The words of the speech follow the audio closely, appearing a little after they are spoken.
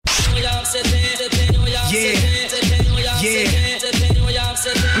For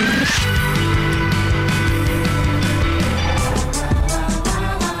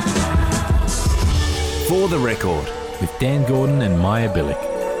the Record with Dan Gordon and Maya Billick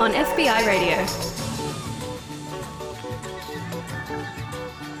on FBI Radio.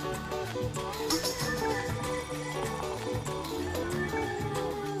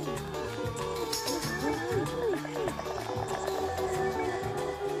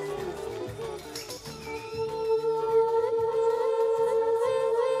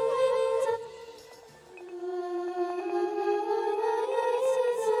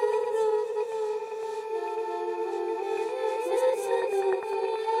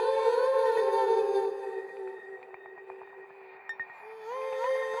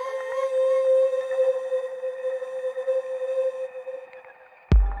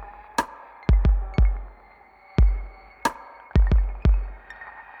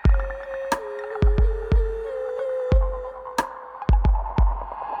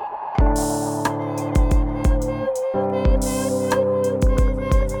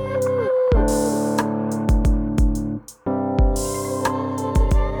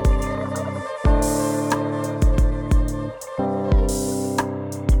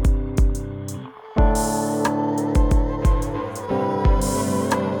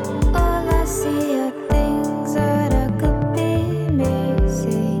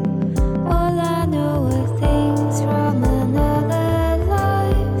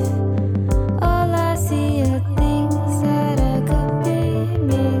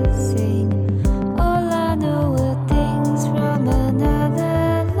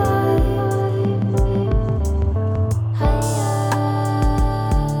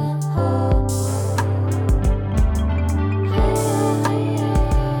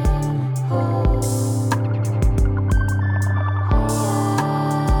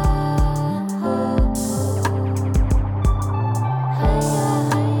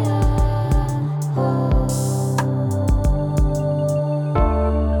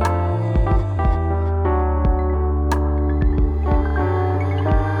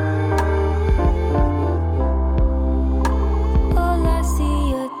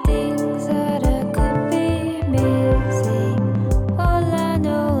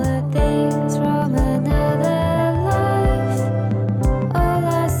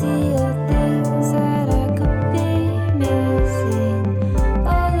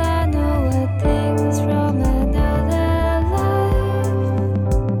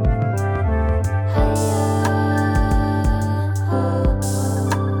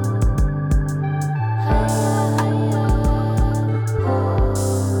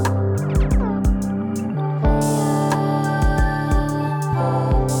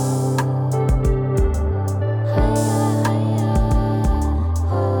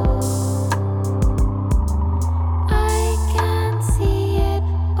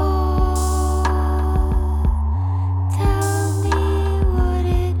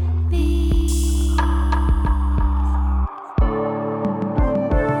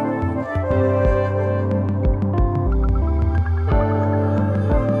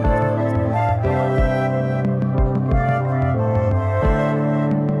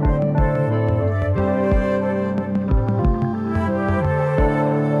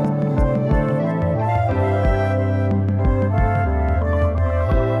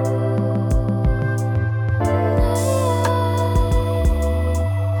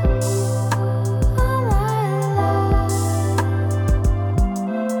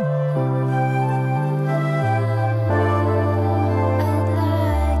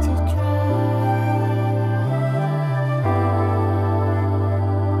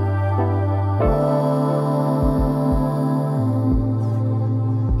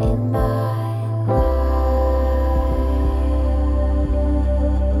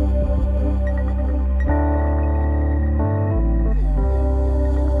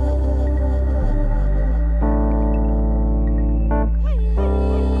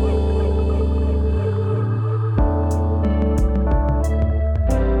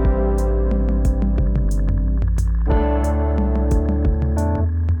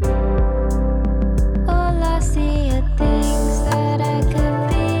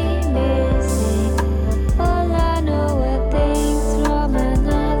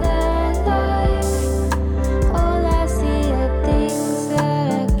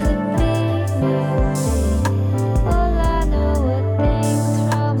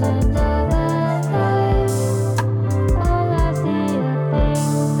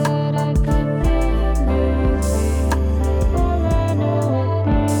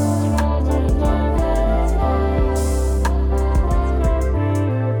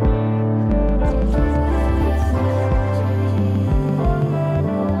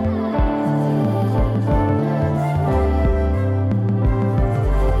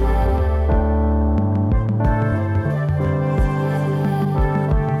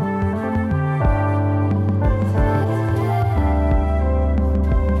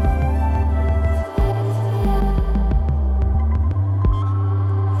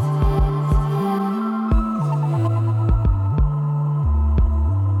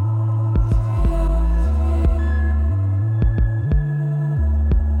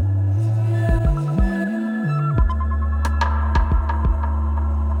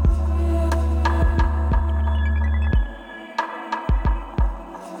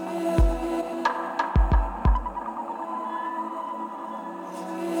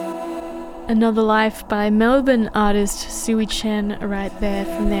 Another Life by Melbourne artist Sui Chen right there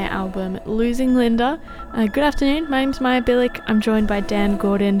from their album Losing Linda. Good afternoon, my name's Maya Billick. I'm joined by Dan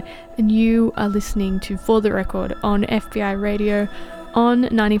Gordon and you are listening to For the Record on FBI Radio on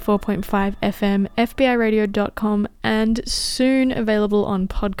 94.5 FM, fbiradio.com, and soon available on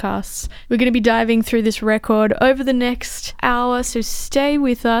podcasts. We're going to be diving through this record over the next hour, so stay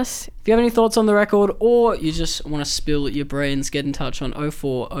with us. If you have any thoughts on the record or you just want to spill your brains, get in touch on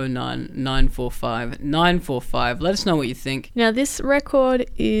 0409 945 945. Let us know what you think. Now, this record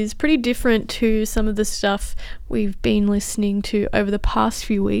is pretty different to some of the stuff we've been listening to over the past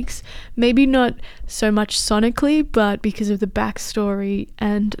few weeks. Maybe not so much sonically, but because of the backstory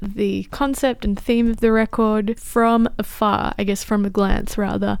and the concept and theme of the record. From afar, I guess from a glance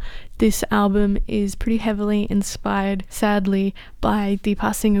rather, this album is pretty heavily inspired, sadly, by the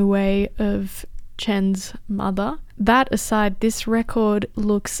passing away of Chen's mother. That aside, this record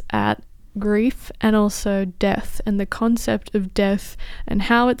looks at grief and also death and the concept of death and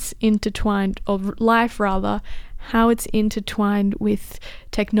how it's intertwined, or life rather, how it's intertwined with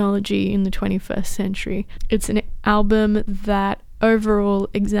technology in the 21st century. It's an album that overall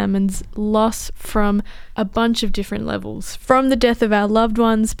examines loss from a bunch of different levels, from the death of our loved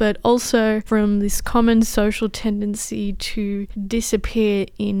ones, but also from this common social tendency to disappear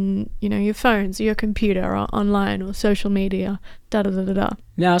in, your phones, your computer, or online, or social media, da-da-da-da-da.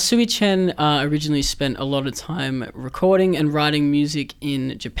 Now, Sui Chen originally spent a lot of time recording and writing music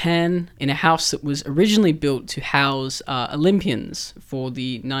in Japan, in a house that was originally built to house Olympians for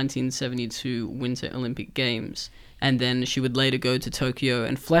the 1972 Winter Olympic Games. And then she would later go to Tokyo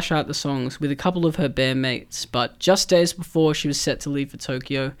and flesh out the songs with a couple of her bandmates. But just days before she was set to leave for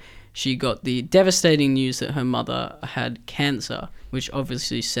Tokyo, she got the devastating news that her mother had cancer, which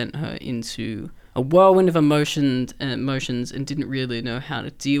obviously sent her into a whirlwind of emotions and didn't really know how to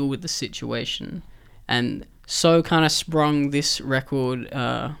deal with the situation. And so kind of sprung this record,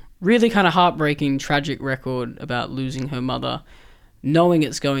 really kind of heartbreaking, tragic record about losing her mother, knowing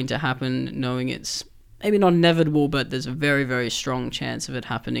it's going to happen, knowing it's maybe not inevitable, but there's a very, very strong chance of it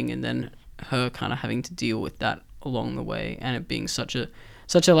happening, and then her kind of having to deal with that along the way, and it being such a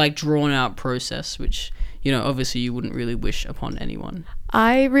like drawn out process, which, obviously you wouldn't really wish upon anyone.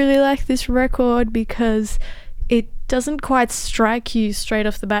 I really like this record because it doesn't quite strike you straight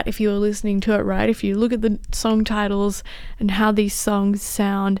off the bat if you're listening to it, right? If you look at the song titles and how these songs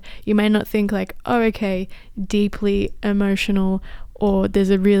sound, you may not think like, oh, okay, deeply emotional, or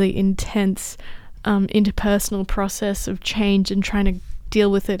there's a really intense interpersonal process of change and trying to deal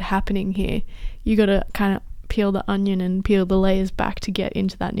with it happening here. You gotta kind of peel the onion and peel the layers back to get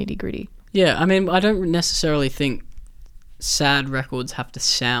into that nitty gritty. Yeah, I mean, I don't necessarily think sad records have to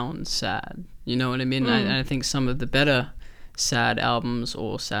sound sad. You know what I mean? I think some of the better sad albums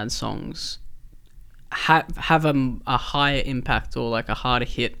or sad songs have a higher impact or like a harder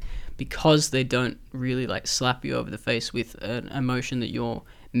hit because they don't really like slap you over the face with an emotion that you're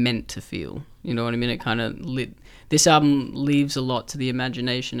meant to feel. You know what I mean? It kind of this album leaves a lot to the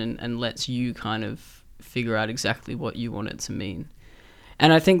imagination and lets you kind of figure out exactly what you want it to mean.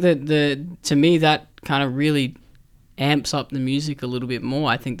 And I think that to me that kind of really amps up the music a little bit more.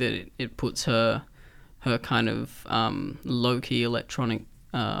 I think that it puts her kind of low-key electronic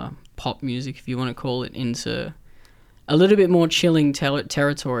pop music, if you want to call it, into a little bit more chilling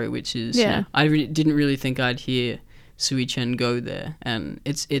territory, which is I didn't really think I'd hear Sui Chen go there, and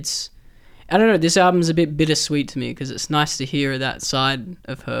it's I don't know, this album's a bit bittersweet to me because it's nice to hear that side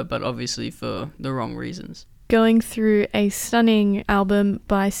of her, but obviously for the wrong reasons. Going through a stunning album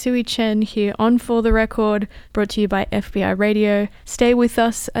by Sui Chen here on For the Record, brought to you by FBI Radio. Stay with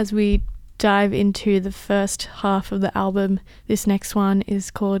us as we dive into the first half of the album. This next one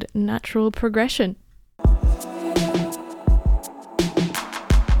is called Natural Progression.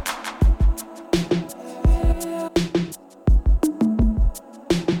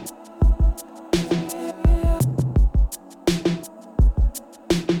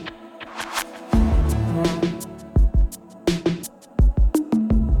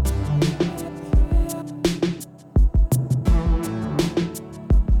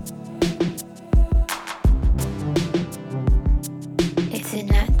 It's a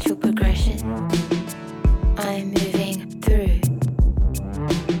natural progression.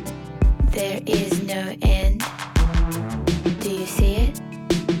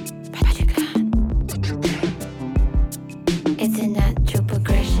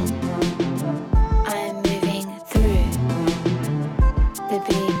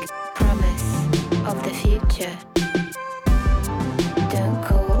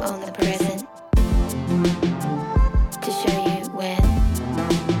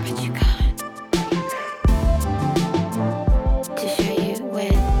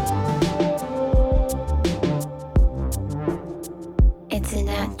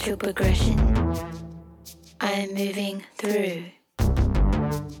 natural progression. I am moving through.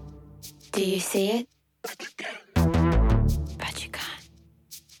 Do you see it? But you can't.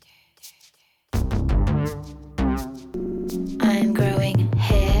 I am growing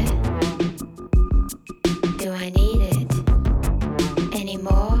hair. Do I need it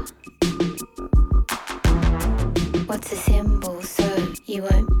anymore? What's a symbol so you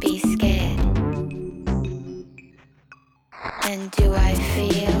won't be scared? And do I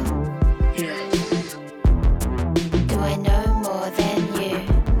feel? Yes. Do I know more than you?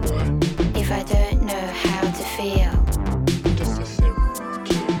 What? If I don't know how to feel, Just a simple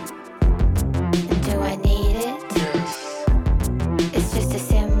key. and do I need it? Yes. It's just a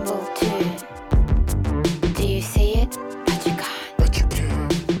symbol too. Do you see it? But you can't. But you can.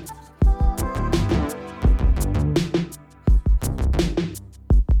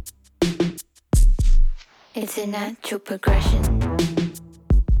 It's a natural progression.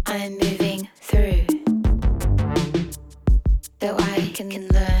 I'm moving through, so I can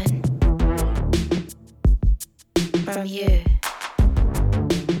learn from you.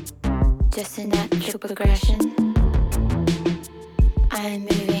 Just a natural progression. I'm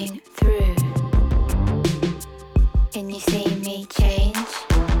moving through, and you see me change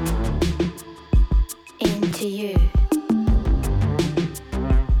into you.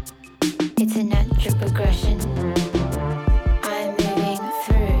 It's a natural progression. I'm moving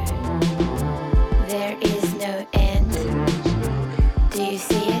through. There is no end. Do you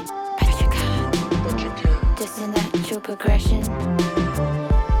see it? But you can't. But you can. Just a natural progression.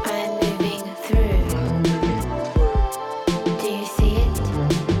 I'm moving through. Do you see it?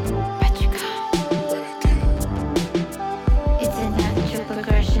 But you can't. But I can. It's a natural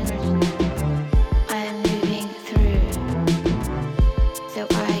progression. I'm moving through, so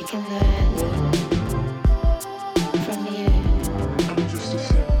I can learn from you. I'm just a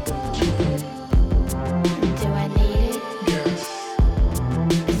simple key. Do I need it? Yes.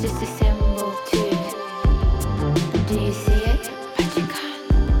 It's just a symbol too. Do you see it? But you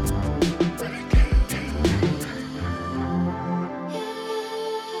can't. But I can.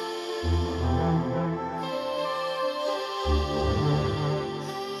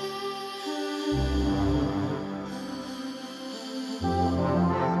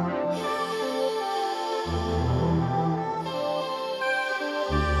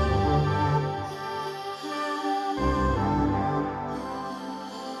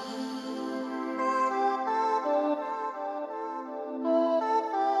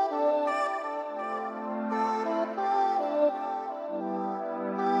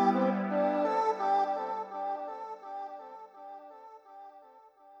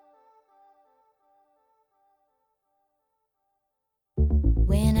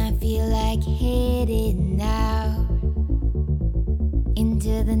 When I feel like heading out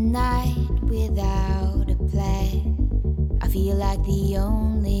into the night without a plan, I feel like the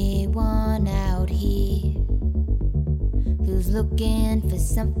only one out here who's looking for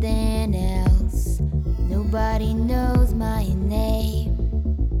something else. Nobody knows my name.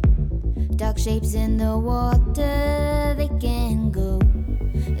 Dark shapes in the water, they can go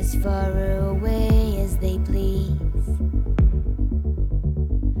as far away as they please,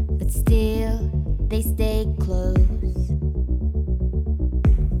 but still they stay close.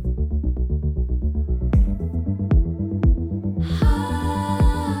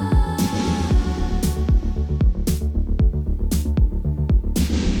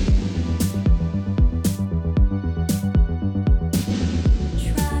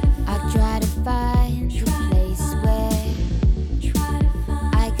 I try to find a place where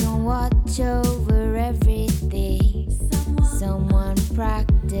I can watch over everything. Someone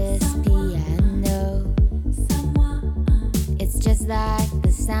practice piano. It's just like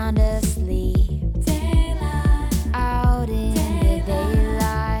the sound of sleep. Out in the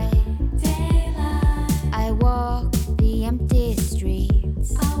daylight, I walk the empty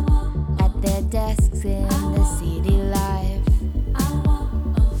streets at their desks in the city life.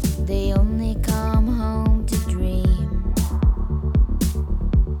 They only come home to dream.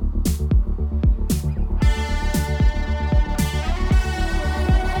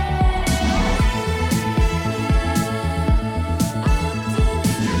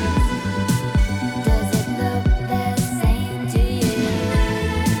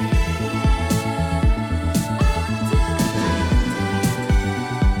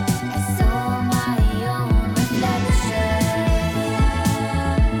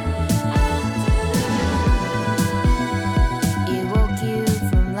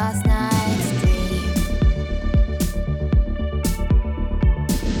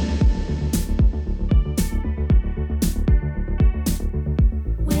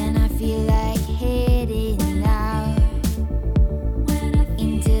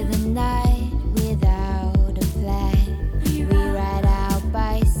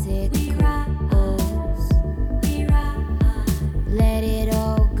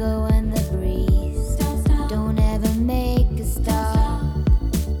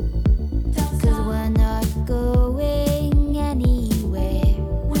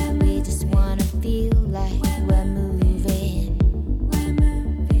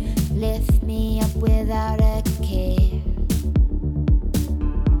 lift me up without a care.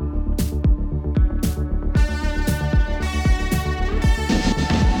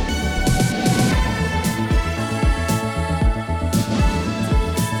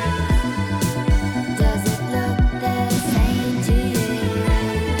 Does it look the same to you?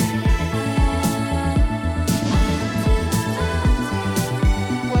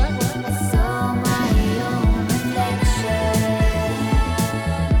 I saw my own reflection.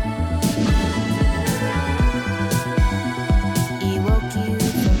 Evoke you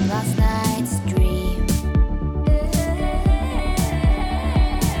from last night's dream.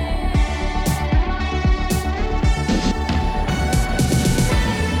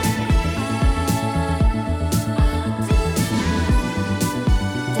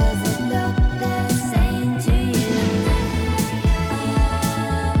 Does it look the same to you?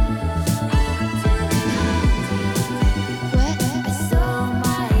 I saw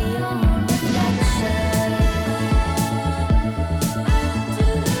my own reflection.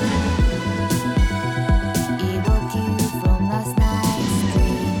 Evoke you from last night's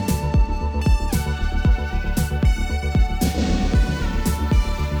dream.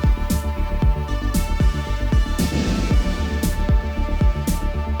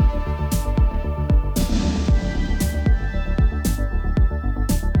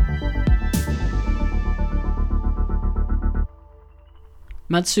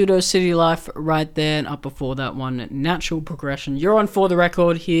 Matsudo City Life right there, and up before that one, Natural Progression. You're on For the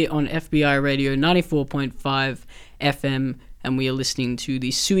Record here on FBI Radio 94.5 FM, and we are listening to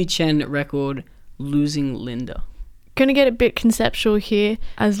the Sui Chen record, Losing Linda. Gonna get a bit conceptual here,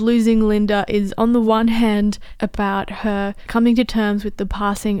 as Losing Linda is on the one hand about her coming to terms with the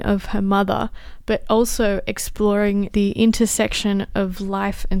passing of her mother, but also exploring the intersection of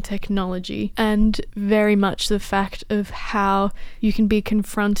life and technology, and very much the fact of how you can be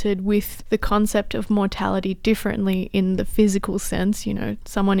confronted with the concept of mortality differently in the physical sense, you know,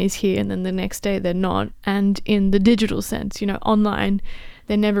 someone is here and then the next day they're not, and in the digital sense, you know, online,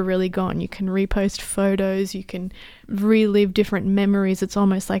 they're never really gone. You can repost photos, you can relive different memories. It's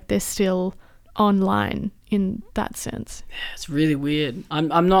almost like they're still online in that sense. It's really weird. I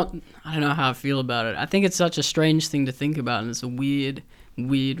don't know how I feel about it. I think it's such a strange thing to think about, and it's a weird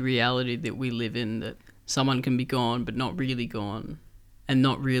reality that we live in, that someone can be gone but not really gone, and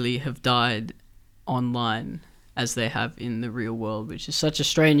not really have died online as they have in the real world, which is such a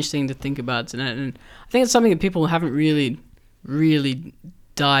strange thing to think about. And I think it's something that people haven't really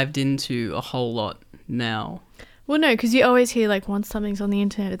dived into a whole lot now. Well, no, because you always hear, like, once something's on the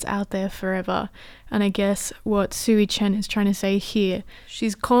internet, it's out there forever. And I guess what Sui Chen is trying to say here,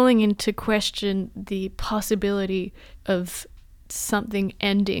 she's calling into question the possibility of something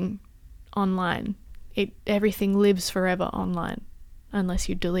ending online. Everything lives forever online, unless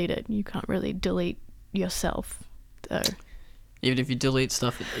you delete it. You can't really delete yourself, though. Even if you delete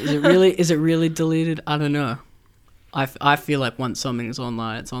stuff, is it really deleted? I don't know. I feel like once something's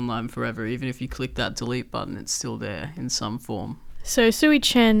online, it's online forever. Even if you click that delete button, it's still there in some form. So Sui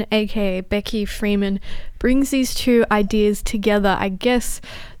Chen, aka Becky Freeman, brings these two ideas together, I guess,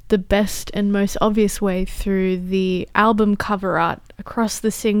 the best and most obvious way through the album cover art. Across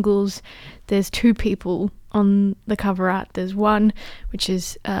the singles, there's two people on the cover art. There's one, which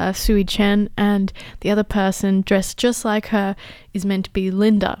is Sui Chen, and the other person, dressed just like her, is meant to be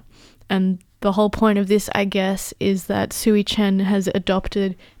Linda. And the whole point of this, I guess, is that Sui Chen has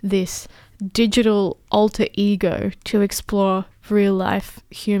adopted this digital alter ego to explore real life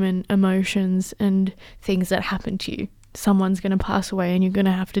human emotions and things that happen to you. Someone's going to pass away and you're going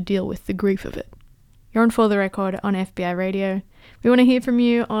to have to deal with the grief of it. You're on For the Record on FBI Radio. We want to hear from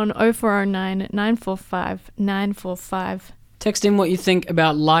you on 0409 945 945. Text in what you think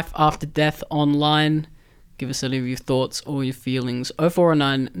about life after death online. Give us any of your thoughts or your feelings.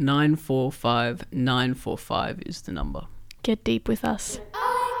 0409 945 945 is the number. Get deep with us.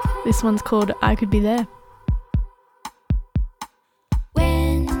 This one's called I Could Be There.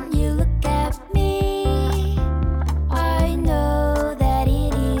 When you look at me, I know that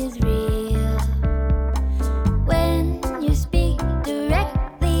it is real. When you speak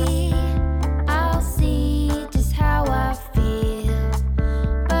directly, I'll see just how I feel.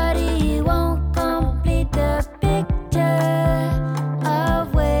 But it won't complete the picture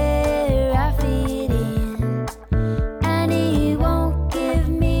of where I fit in. And it won't give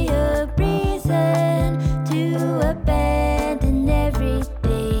me a reason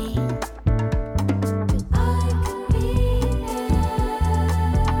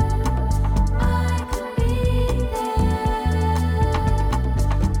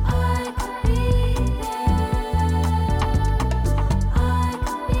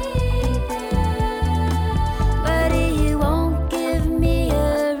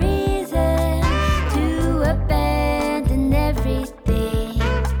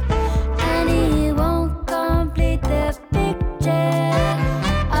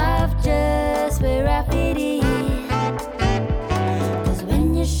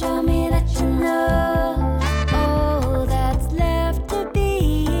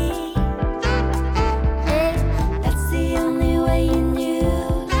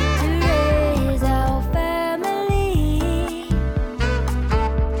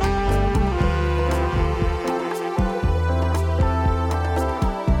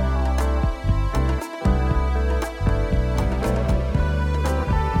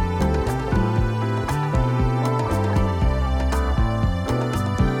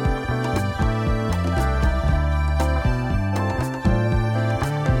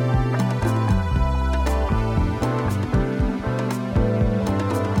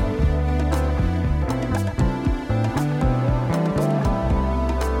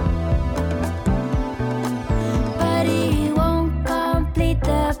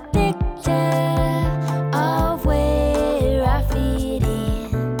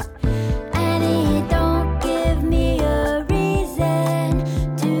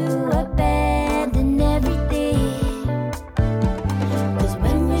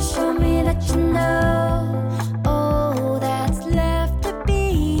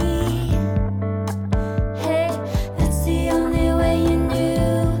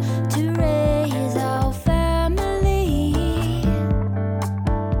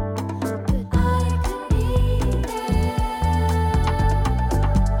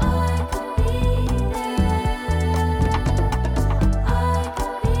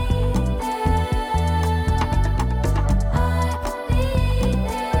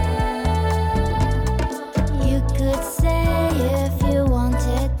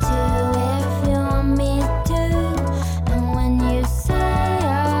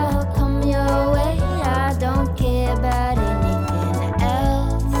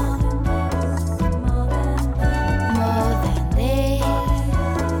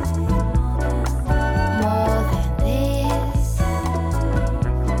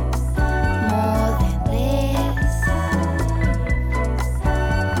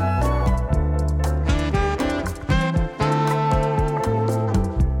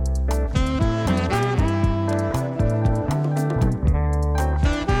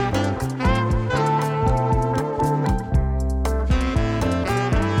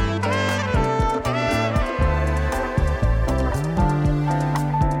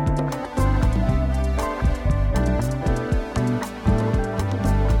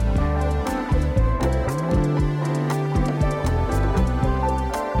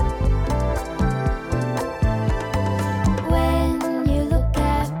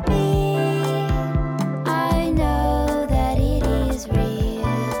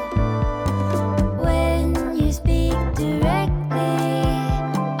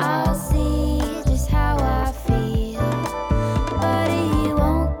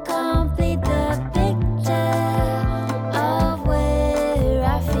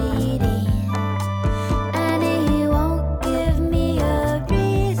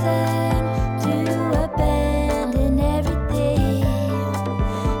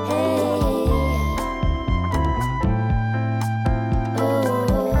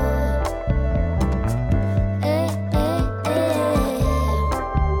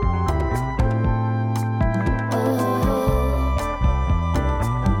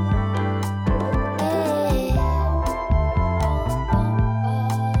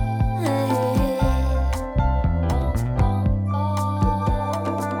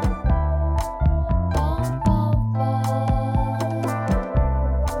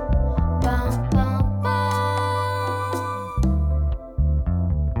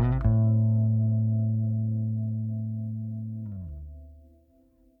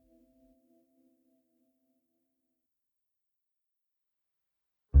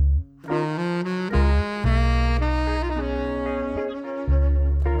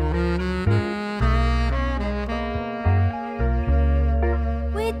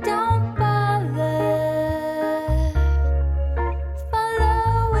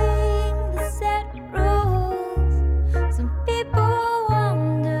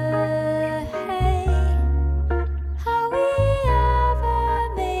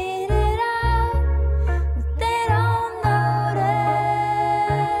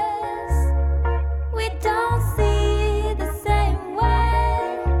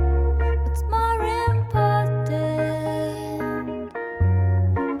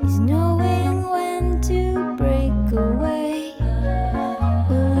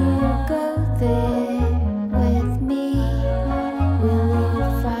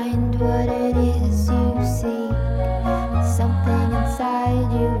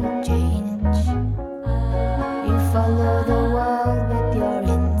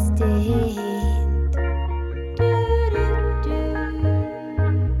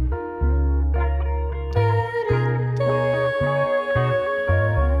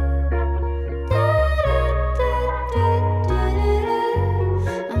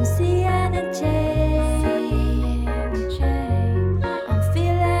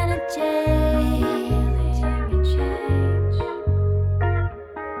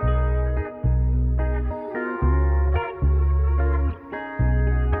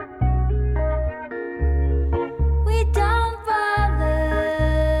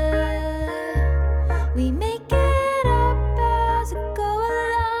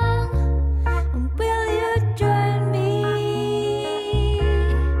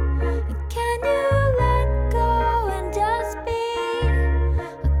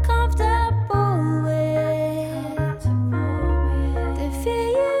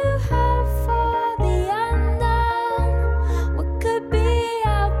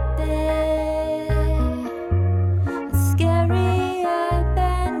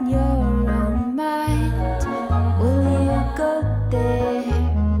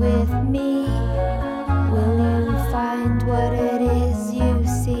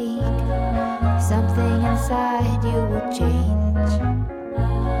will change.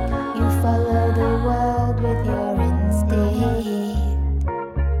 You follow the world with your instinct.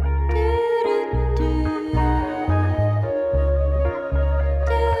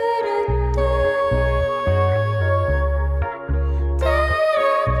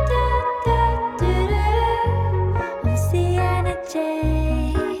 I'm seeing a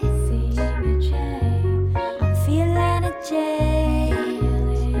change. I'm feeling a change.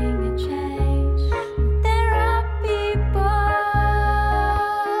 There are people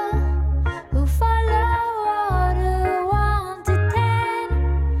who follow order 1 to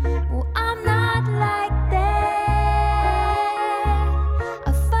 10. Well, I'm not like that.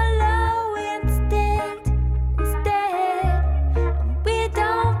 I follow instinct instead. We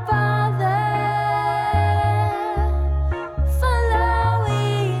don't bother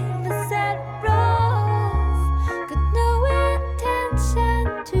following the set rules. Got no intention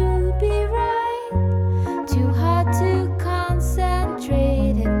to be right. Too hard to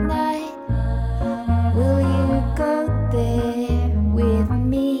concentrate at night. Will you go there with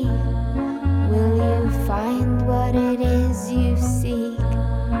me? Will you find what it is you seek?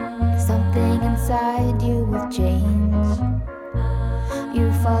 Something inside you will change.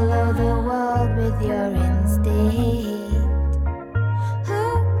 You follow the world with your instinct.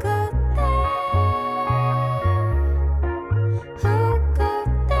 Who got there? Who got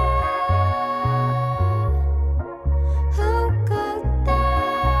there? Who got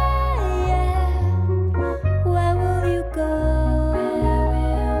there? Yeah. Where will you go? Where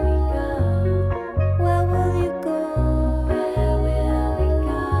will you go? Where will we go? Where will we go? Where will we go?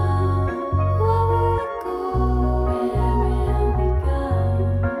 Where will we go? Where will we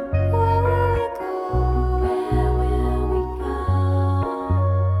go? Where will we go? Where will we go?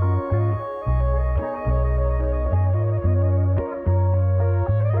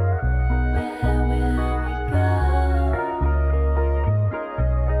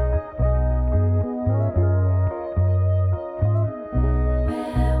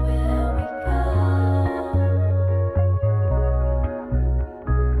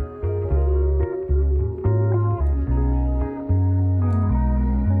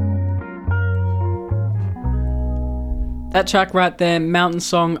 That track right there, Mountain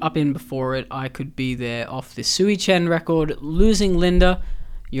Song, up in before it, I Could Be There, off the Sui Chen record, Losing Linda.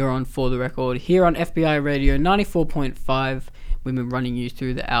 You're on For the Record here on FBI Radio 94.5. We've been running you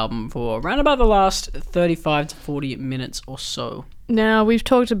through the album for around about the last 35 to 40 minutes or so. Now, we've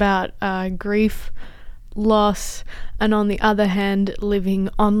talked about grief, loss, and on the other hand, living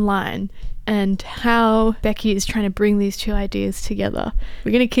online, and how Becky is trying to bring these two ideas together.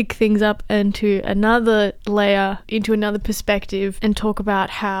 We're going to kick things up into another layer, into another perspective, and talk about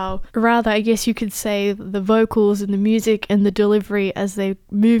how, rather, I guess you could say, the vocals and the music and the delivery as they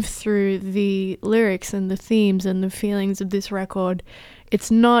move through the lyrics and the themes and the feelings of this record, it's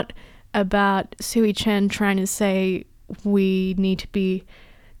not about Sui Chen trying to say we need to be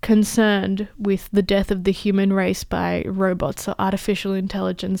concerned with the death of the human race by robots or artificial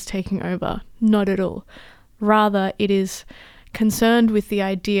intelligence taking over. Not at all. Rather, it is concerned with the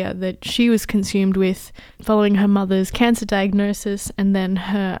idea that she was consumed with following her mother's cancer diagnosis and then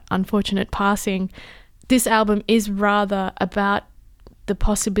her unfortunate passing. This album is rather about the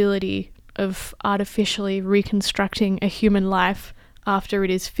possibility of artificially reconstructing a human life after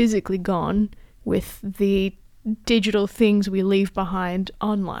it is physically gone with the digital things we leave behind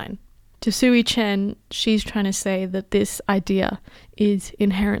online. To Sui Chen, she's trying to say that this idea is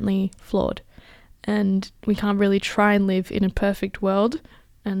inherently flawed and we can't really try and live in a perfect world,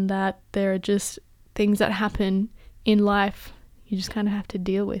 and that there are just things that happen in life you just kind of have to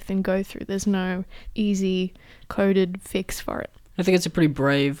deal with and go through. There's no easy coded fix for it. I think it's a pretty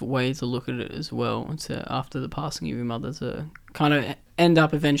brave way to look at it as well, to, after the passing of your mother, to kind of end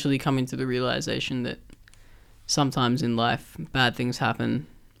up eventually coming to the realization that sometimes in life bad things happen.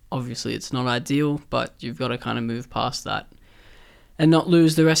 Obviously it's not ideal, but you've got to kind of move past that and not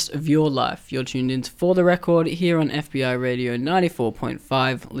lose the rest of your life. You're tuned in to For the Record here on FBI Radio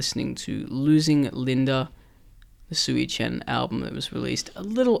 94.5, listening to Losing Linda, the Sui Chen album that was released a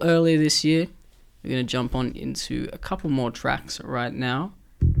little earlier this year. We're going to jump on into a couple more tracks right now.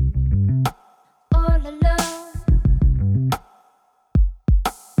 All alone.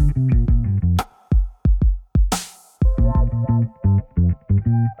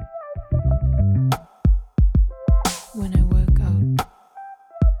 When I woke up,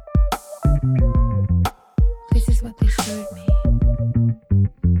 this is what they showed me.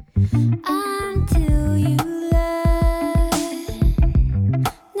 Until you learn,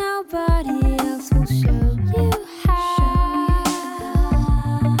 nobody else will show you how.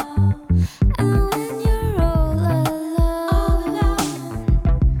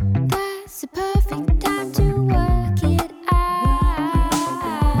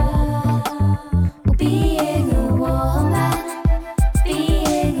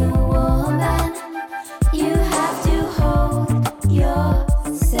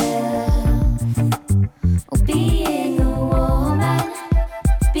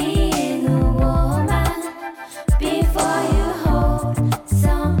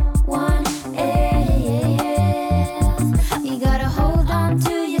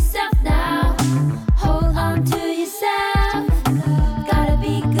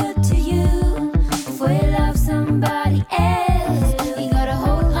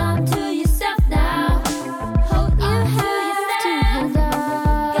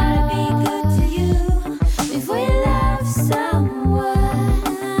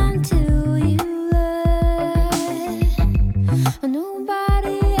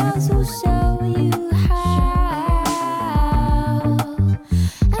 eyes will show you how.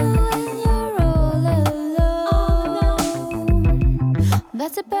 And when you're all alone,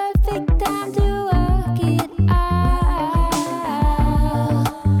 that's a perfect time to work it out.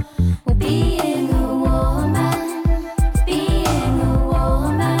 Well, being a woman,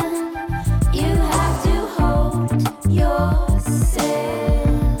 you have to hold yourself.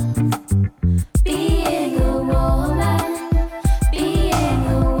 Being a woman,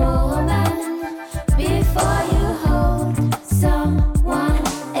 before you hold someone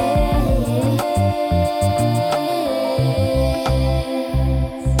else.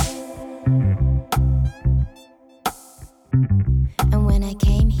 And when I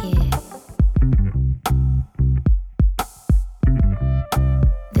came here,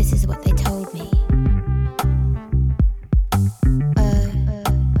 this is what they told me.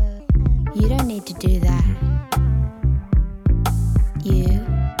 You don't need to do that. You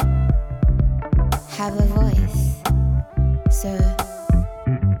have a voice, so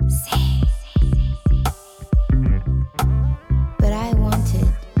sing. But I wanted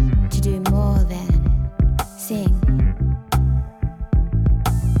to do more than sing.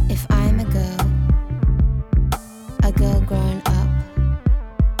 If I'm a girl grown up,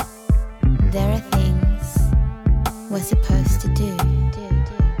 there are things we're supposed to do.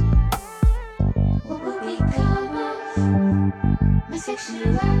 What would become of my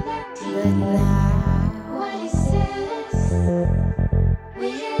sexuality? But now, what it says, we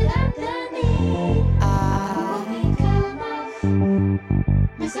hit underneath. What would become of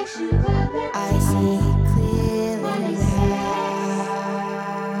my sexuality? I see clearly now.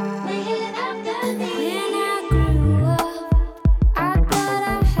 We hit underneath. And when I grew up, I thought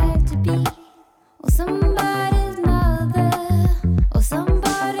I had to be somebody's mother or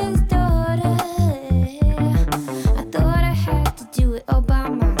somebody's daughter. I thought I had to do it all by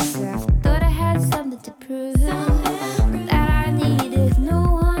myself. I thought I had something to prove, that I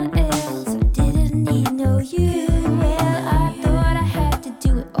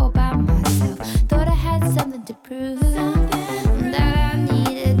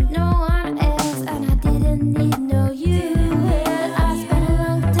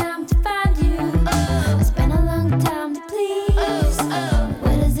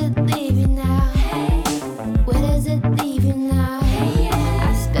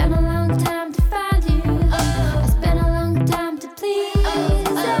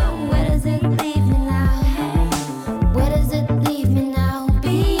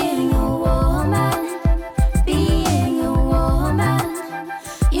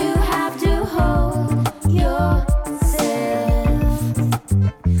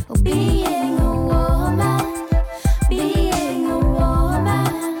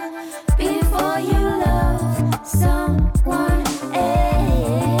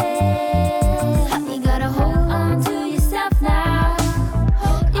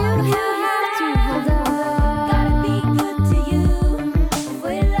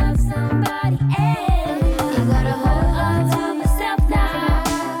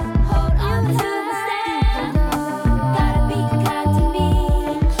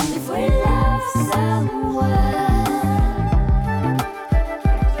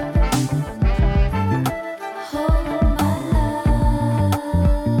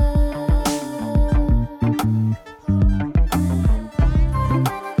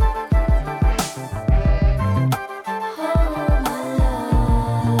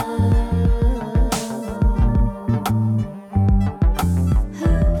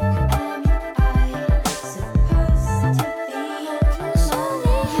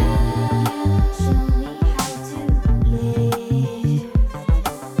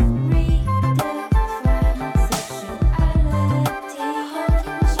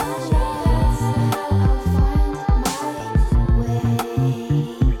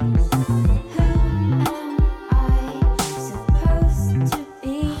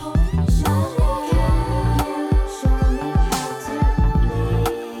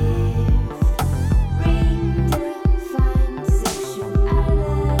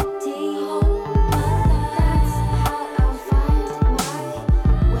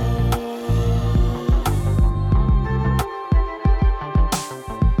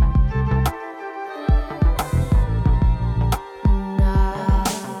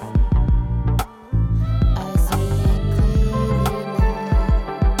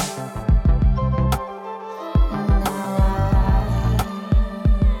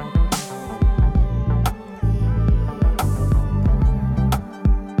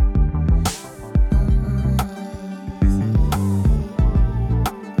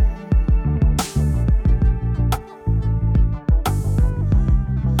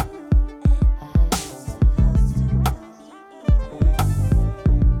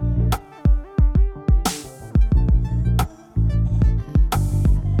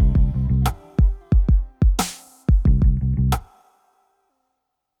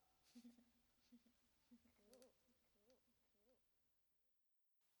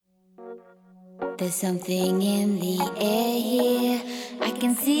There's something in the air here. I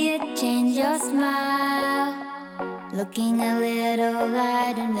can see it change your smile. Looking a little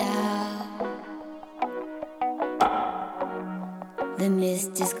lighter now. The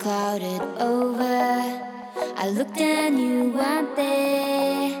mist is clouded over. I looked and you weren't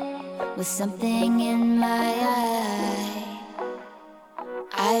there. With something in my eye.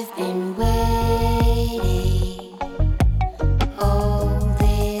 I've been waiting all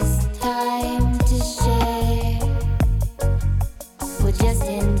this time to share. We're just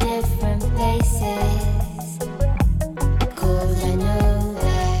in different places. 'Cause I know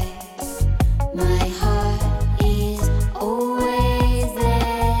that my heart is always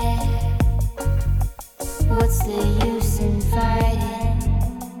there. What's the use in fighting?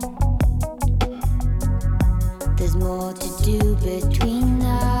 There's more to do between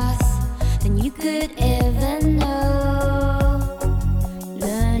us than you could ever know.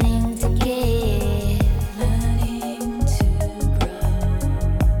 Learning to give, learning to grow.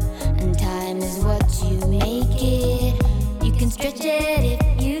 And time is what you make it. You can stretch it if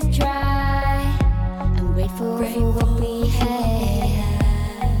you try. I'm grateful for what we had.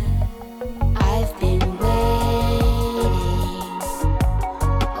 I've been waiting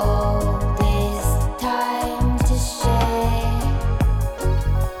all this time to share.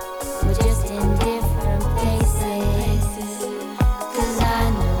 We're just in different places. 'Cause I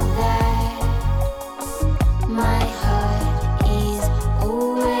know that my heart is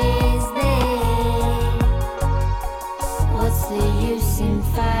always there. What's the use in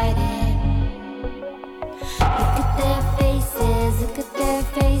fighting? Look at their faces, look at their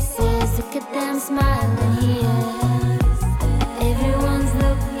faces, look at them smiling here. Everyone's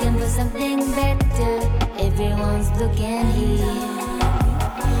looking for something better. Everyone's looking here.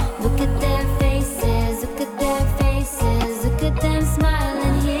 Look at their faces, look at their faces, look at them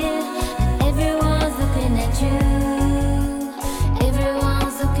smiling here. And everyone's looking at you.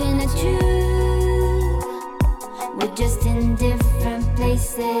 Everyone's looking at you. We're just in different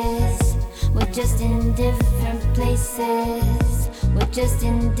places. We're just in different places. We're just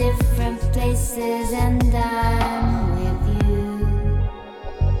in different places, and I'm with you.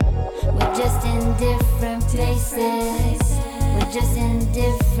 We're just in different places. We're just in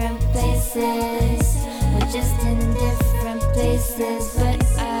different places. We're just in different places, but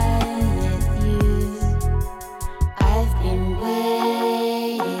I'm with you. I've been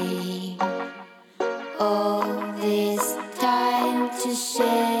waiting all this time to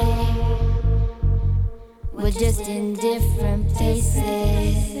share. We're just in different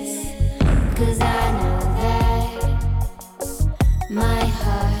places. 'Cause I know that my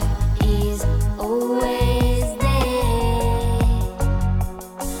heart is always there.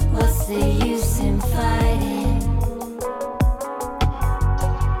 What's the use in fighting?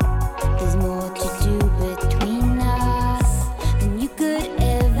 There's more to do between us than you could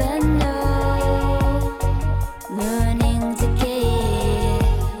ever know. Learning to care,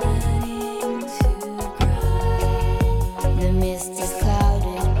 learning to grow. The mist is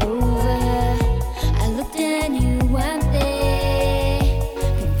clouded over. I looked and you weren't there.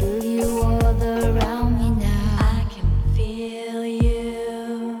 Can feel you all around me now. I can feel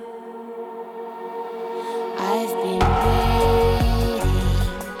you.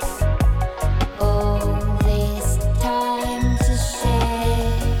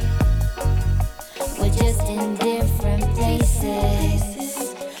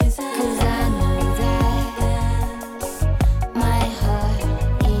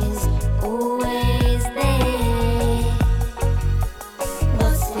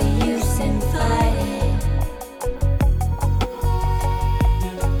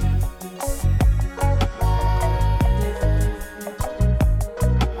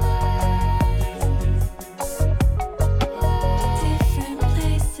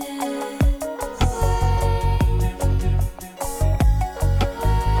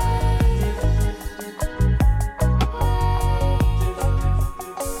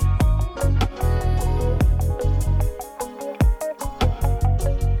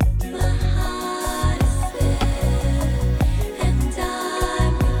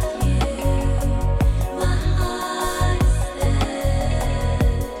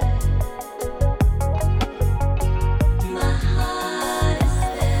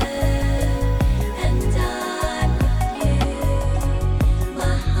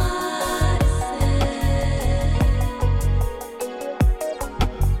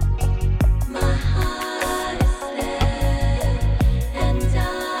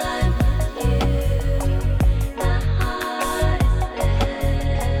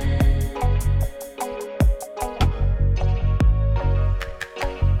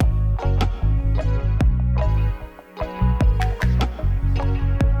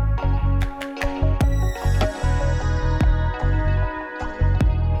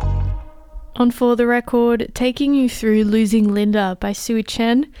 On For the Record, taking you through Losing Linda by Sui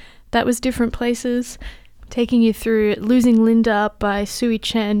Chen. That was Different Places. Taking you through Losing Linda by Sui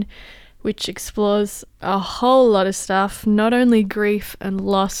Chen, which explores a whole lot of stuff, not only grief and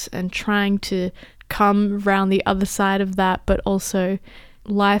loss and trying to come round the other side of that, but also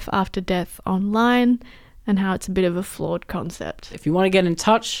life after death online and how it's a bit of a flawed concept. If you want to get in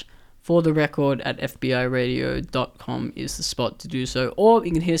touch, For the Record at fbiradio.com is the spot to do so, or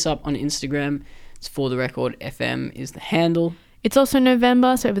you can hit us up on Instagram. It's For the Record FM is the handle. It's also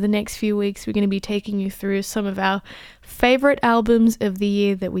November, so over the next few weeks we're going to be taking you through some of our favourite albums of the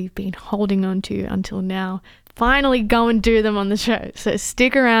year that we've been holding on to until now. Finally go and do them on the show, so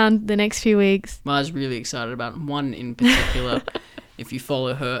stick around the next few weeks. Ma's really excited about one in particular. If you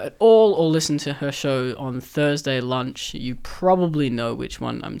follow her at all or listen to her show on Thursday lunch, you probably know which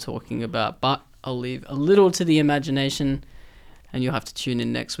one I'm talking about, but I'll leave a little to the imagination and you'll have to tune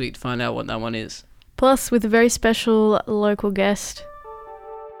in next week to find out what that one is. Plus, with a very special local guest.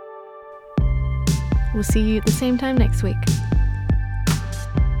 We'll see you at the same time next week.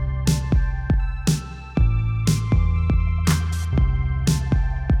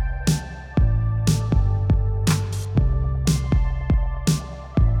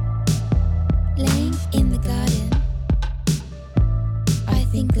 Laying in the garden, I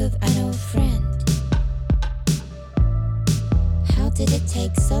think of an old friend. How did it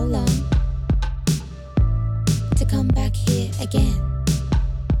take so long to come back here again?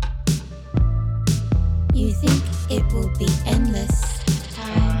 You think it will be endless,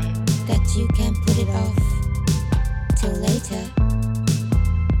 that you can put it off till later.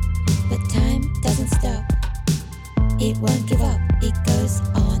 But time doesn't stop, it won't give up, it goes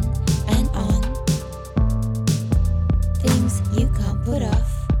on and on. Things you can't put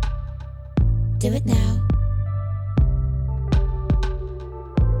off, do it now.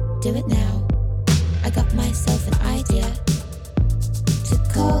 Do it now. I got myself an idea to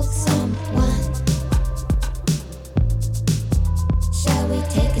call someone. Shall we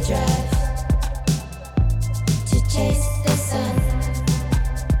take a drive to chase the sun?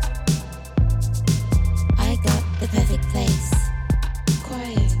 I got the perfect place,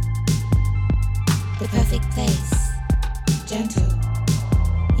 quiet. The perfect place, gentle.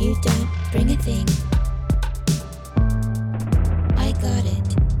 You don't bring a thing. I got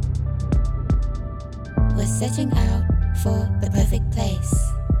it. We're setting out for the perfect place.